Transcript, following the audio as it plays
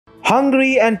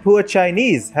Hungry and poor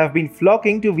Chinese have been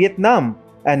flocking to Vietnam,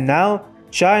 and now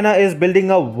China is building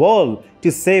a wall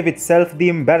to save itself the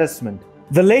embarrassment.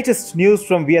 The latest news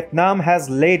from Vietnam has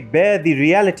laid bare the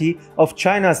reality of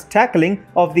China's tackling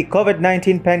of the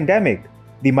COVID-19 pandemic.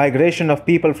 The migration of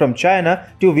people from China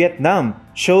to Vietnam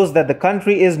shows that the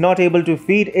country is not able to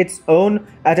feed its own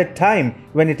at a time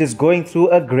when it is going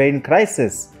through a grain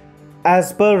crisis.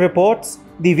 As per reports,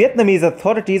 the Vietnamese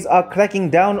authorities are cracking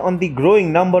down on the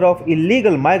growing number of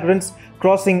illegal migrants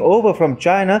crossing over from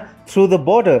China through the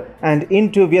border and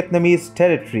into Vietnamese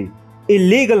territory.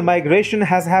 Illegal migration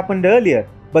has happened earlier,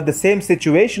 but the same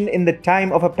situation in the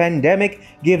time of a pandemic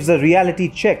gives a reality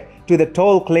check to the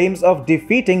tall claims of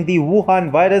defeating the Wuhan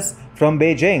virus from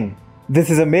Beijing. This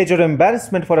is a major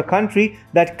embarrassment for a country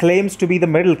that claims to be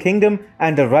the Middle Kingdom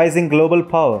and a rising global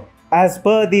power. As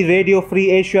per the Radio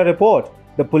Free Asia report,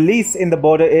 the police in the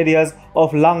border areas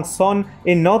of Lang Son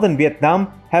in northern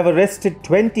Vietnam have arrested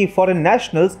 20 foreign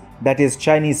nationals, that is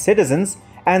Chinese citizens,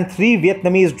 and 3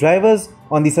 Vietnamese drivers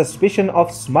on the suspicion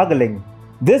of smuggling.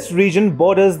 This region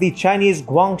borders the Chinese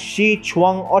Guangxi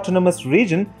Chuang Autonomous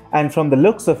Region, and from the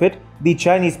looks of it, the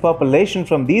Chinese population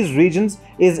from these regions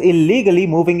is illegally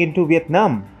moving into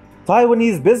Vietnam.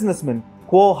 Taiwanese businessman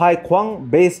Kuo Hai Quang,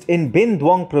 based in Binh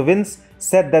Duong province,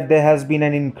 said that there has been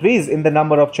an increase in the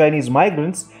number of Chinese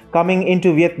migrants coming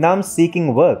into Vietnam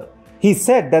seeking work. He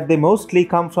said that they mostly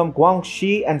come from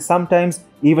Guangxi and sometimes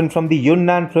even from the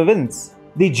Yunnan province.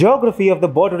 The geography of the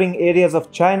bordering areas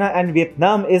of China and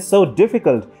Vietnam is so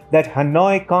difficult that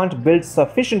Hanoi can't build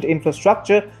sufficient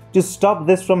infrastructure to stop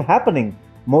this from happening.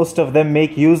 Most of them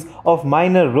make use of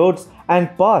minor roads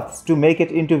and paths to make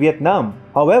it into Vietnam.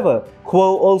 However,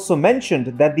 Kuo also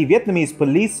mentioned that the Vietnamese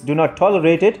police do not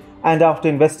tolerate it and after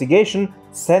investigation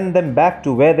send them back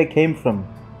to where they came from.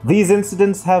 These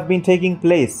incidents have been taking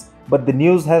place, but the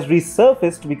news has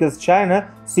resurfaced because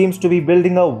China seems to be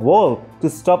building a wall to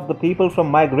stop the people from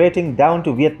migrating down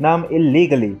to Vietnam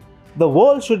illegally. The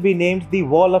wall should be named the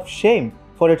Wall of Shame,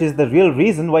 for it is the real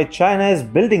reason why China is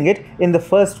building it in the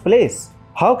first place.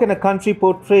 How can a country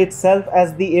portray itself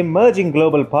as the emerging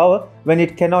global power when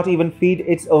it cannot even feed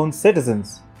its own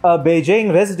citizens? A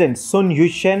Beijing resident, Sun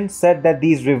Yushen, said that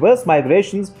these reverse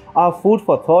migrations are food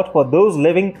for thought for those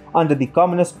living under the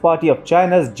Communist Party of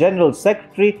China's General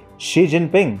Secretary Xi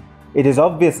Jinping. It is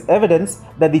obvious evidence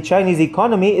that the Chinese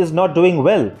economy is not doing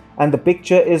well, and the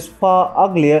picture is far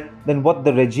uglier than what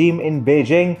the regime in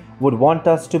Beijing would want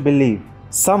us to believe.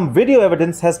 Some video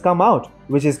evidence has come out,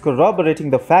 which is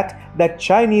corroborating the fact that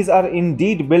Chinese are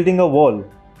indeed building a wall.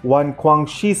 One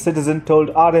Guangxi citizen told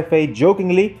RFA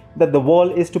jokingly that the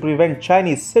wall is to prevent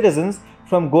Chinese citizens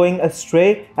from going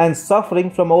astray and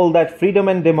suffering from all that freedom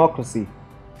and democracy.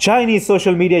 Chinese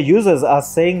social media users are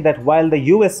saying that while the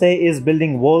USA is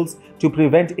building walls to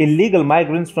prevent illegal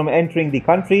migrants from entering the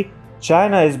country,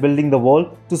 China is building the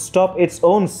wall to stop its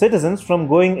own citizens from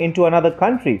going into another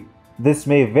country. This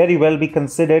may very well be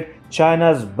considered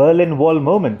China's Berlin Wall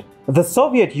moment. The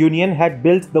Soviet Union had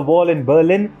built the wall in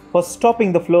Berlin for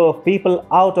stopping the flow of people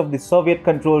out of the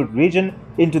Soviet-controlled region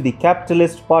into the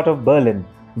capitalist part of Berlin.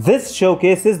 This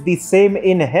showcases the same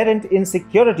inherent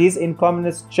insecurities in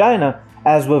communist China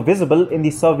as were visible in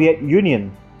the Soviet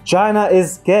Union. China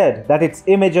is scared that its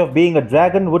image of being a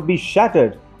dragon would be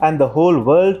shattered, and the whole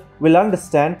world will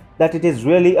understand that it is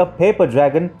really a paper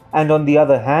dragon, and on the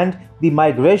other hand, the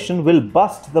migration will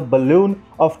bust the balloon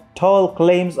of tall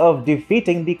claims of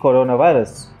defeating the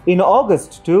coronavirus. In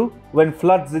August too, when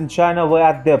floods in China were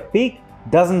at their peak,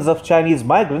 dozens of Chinese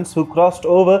migrants who crossed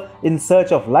over in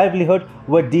search of livelihood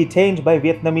were detained by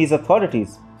Vietnamese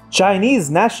authorities.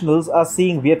 Chinese nationals are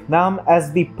seeing Vietnam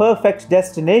as the perfect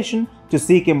destination to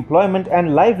seek employment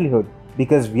and livelihood,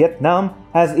 because Vietnam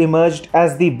has emerged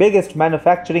as the biggest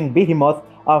manufacturing behemoth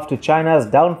after China's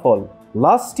downfall.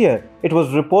 Last year, it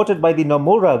was reported by the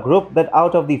Nomura Group that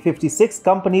out of the 56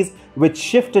 companies which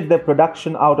shifted their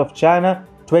production out of China,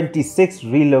 26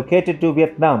 relocated to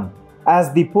Vietnam.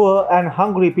 As the poor and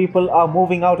hungry people are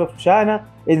moving out of China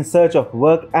in search of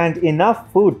work and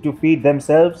enough food to feed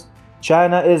themselves,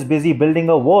 China is busy building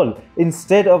a wall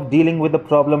instead of dealing with the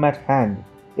problem at hand.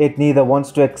 It neither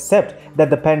wants to accept that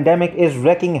the pandemic is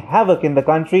wreaking havoc in the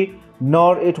country,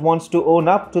 nor it wants to own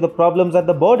up to the problems at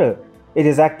the border. It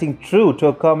is acting true to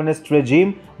a communist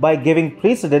regime by giving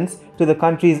precedence to the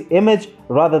country's image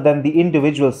rather than the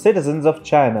individual citizens of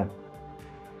China.